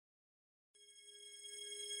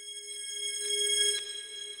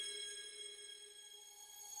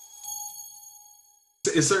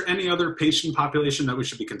Is there any other patient population that we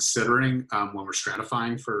should be considering when we're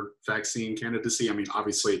stratifying for vaccine candidacy? I mean,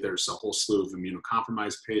 obviously there's a whole slew of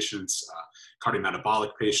immunocompromised patients.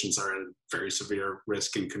 Cardiometabolic patients are at very severe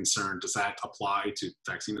risk and concern. Does that apply to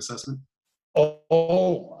vaccine assessment?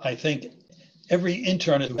 Oh, I think every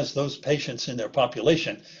intern who has those patients in their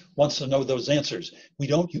population wants to know those answers. We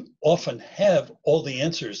don't often have all the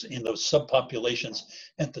answers in those subpopulations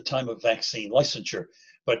at the time of vaccine licensure,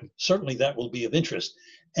 but certainly that will be of interest.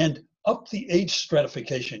 And up the age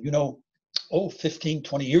stratification, 15,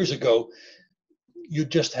 20 years ago, you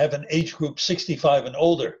just have an age group 65 and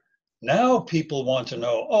older. Now people want to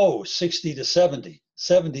know, 60 to 70,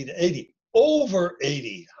 70 to 80. Over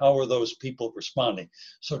 80, how are those people responding?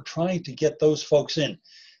 So trying to get those folks in.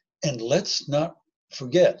 And let's not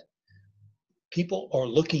forget, people are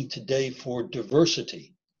looking today for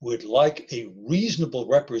diversity, would like a reasonable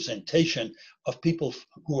representation of people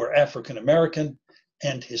who are African American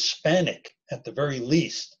and Hispanic at the very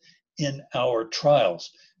least in our trials.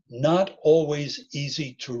 Not always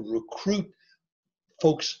easy to recruit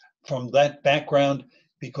folks from that background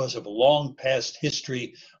because of a long past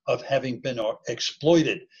history of having been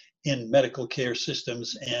exploited in medical care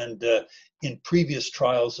systems and in previous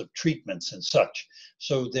trials of treatments and such.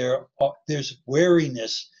 So there's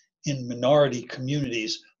wariness in minority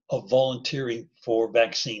communities of volunteering for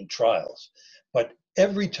vaccine trials. But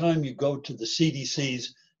every time you go to the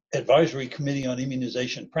CDC's Advisory Committee on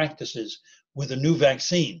Immunization Practices with a new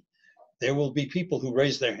vaccine, there will be people who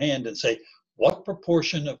raise their hand and say, what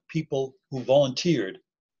proportion of people who volunteered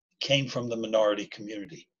came from the minority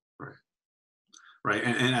community? Right.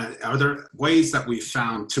 And are there ways that we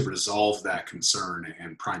found to resolve that concern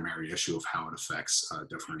and primary issue of how it affects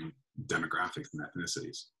different demographics and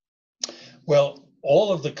ethnicities? Well,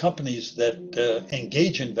 all of the companies that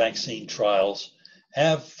engage in vaccine trials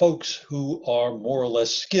have folks who are more or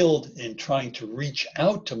less skilled in trying to reach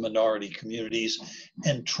out to minority communities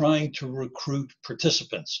and trying to recruit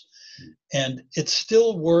participants. And it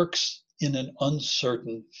still works in an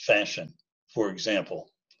uncertain fashion. For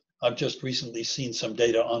example, I've just recently seen some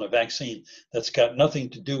data on a vaccine that's got nothing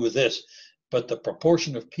to do with this, but the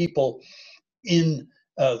proportion of people in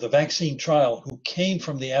the vaccine trial who came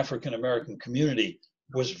from the African American community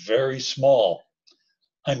was very small.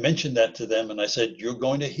 I mentioned that to them and I said, you're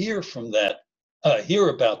going to hear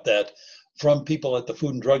about that from people at the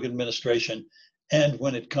Food and Drug Administration and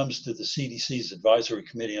when it comes to the CDC's Advisory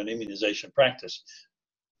Committee on Immunization Practice.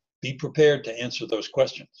 Be prepared to answer those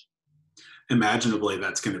questions. Imaginably,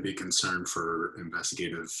 that's going to be concern for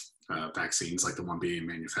investigative vaccines like the one being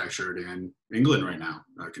manufactured in England right now,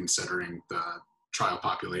 considering the trial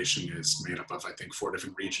population is made up of, I think, 4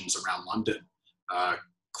 different regions around London.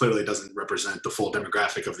 Clearly doesn't represent the full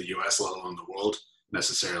demographic of the US, let alone the world,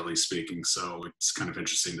 necessarily speaking. So it's kind of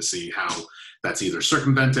interesting to see how that's either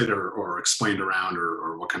circumvented or explained around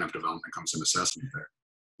or what kind of development comes in assessment there.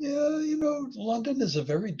 Yeah, London is a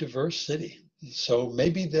very diverse city. So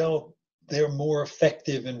maybe they're more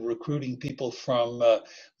effective in recruiting people from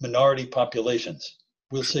minority populations.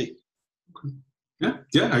 We'll see.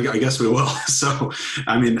 Yeah, I guess we will. So,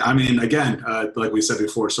 I mean, again, like we said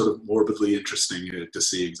before, sort of morbidly interesting to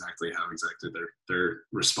see exactly how they're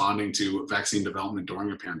responding to vaccine development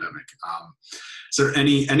during a pandemic. Is there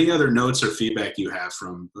any other notes or feedback you have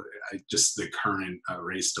from just the current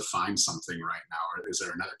race to find something right now, or is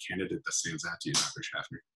there another candidate that stands out to you, Dr.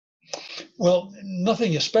 Schaffner? Well,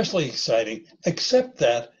 nothing especially exciting, except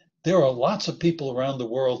that there are lots of people around the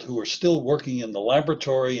world who are still working in the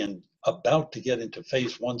laboratory and about to get into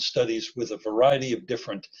phase 1 studies with a variety of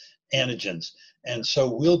different antigens. And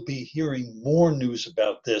so we'll be hearing more news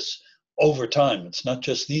about this over time. It's not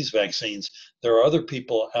just these vaccines. There are other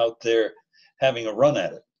people out there having a run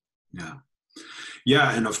at it.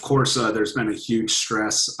 Yeah, and of course, there's been a huge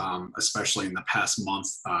stress, especially in the past month,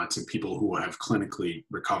 to people who have clinically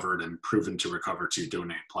recovered and proven to recover to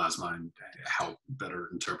donate plasma and help better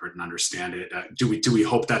interpret and understand it. Do we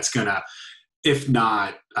hope that's gonna, if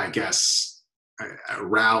not, I guess,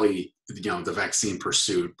 rally the vaccine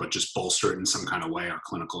pursuit, but just bolster it in some kind of way, our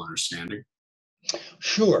clinical understanding?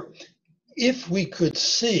 Sure. If we could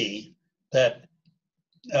see that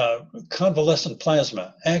convalescent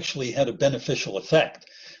plasma actually had a beneficial effect,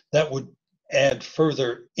 that would add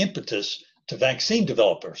further impetus to vaccine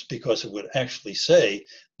developers, because it would actually say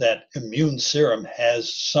that immune serum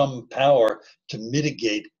has some power to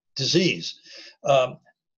mitigate disease.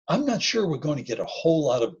 I'm not sure we're going to get a whole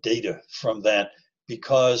lot of data from that,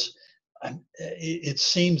 because it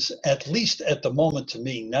seems, at least at the moment to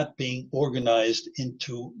me, not being organized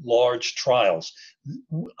into large trials.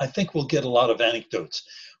 I think we'll get a lot of anecdotes.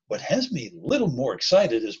 What has me a little more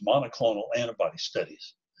excited is monoclonal antibody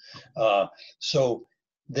studies. So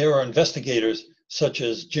there are investigators such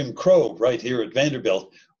as Jim Crow right here at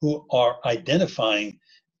Vanderbilt who are identifying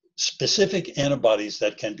specific antibodies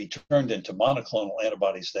that can be turned into monoclonal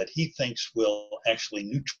antibodies that he thinks will actually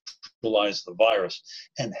neutralize the virus.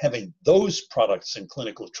 And having those products in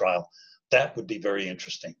clinical trial, that would be very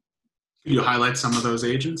interesting. Can you highlight some of those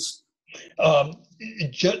agents?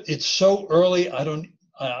 It's so early, I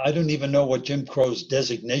don't even know what Jim Crow's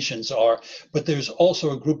designations are, but there's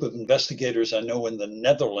also a group of investigators I know in the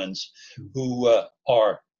Netherlands who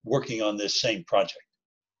are working on this same project.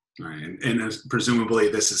 Right, and presumably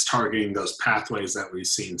this is targeting those pathways that we've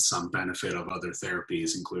seen some benefit of other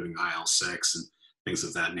therapies, including IL-6 and things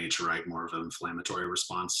of that nature, right? More of an inflammatory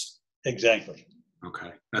response. Exactly.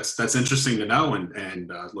 Okay, that's interesting to know,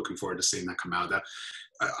 and looking forward to seeing that come out. That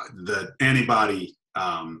the antibody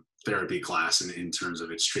therapy class in terms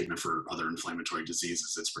of its treatment for other inflammatory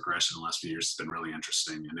diseases, its progression in the last few years has been really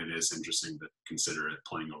interesting, and it is interesting to consider it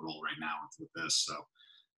playing a role right now with this. So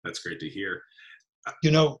that's great to hear.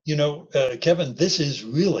 Kevin, this is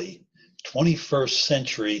really 21st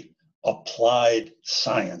century applied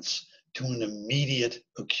science to an immediate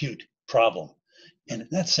acute problem. And in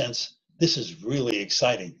that sense, this is really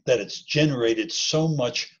exciting that it's generated so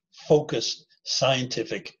much focused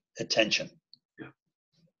scientific attention. Yeah,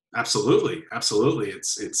 absolutely.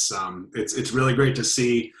 It's really great to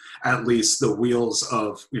see at least the wheels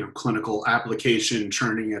of clinical application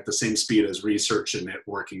churning at the same speed as research and it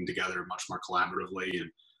working together much more collaboratively.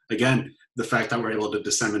 And again, the fact that we're able to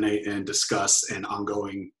disseminate and discuss an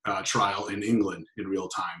ongoing trial in England in real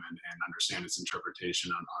time and understand its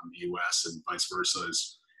interpretation on the US and vice versa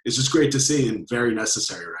is just great to see and very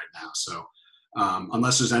necessary right now. So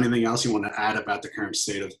unless there's anything else you want to add about the current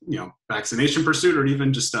state of vaccination pursuit or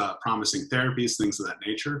even just promising therapies, things of that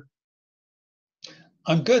nature.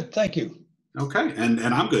 I'm good, thank you. Okay, and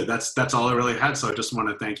I'm good. That's all I really had. So I just want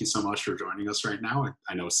to thank you so much for joining us right now.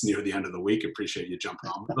 I know it's near the end of the week. Appreciate you jumping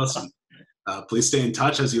on with us. And please stay in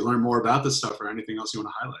touch as you learn more about this stuff or anything else you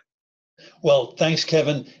want to highlight. Well, thanks,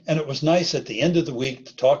 Kevin. And it was nice at the end of the week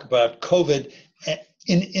to talk about COVID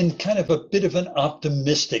in kind of a bit of an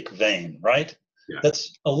optimistic vein, right? Yeah.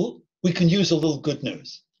 We can use a little good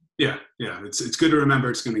news. Yeah. It's good to remember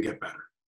it's going to get better.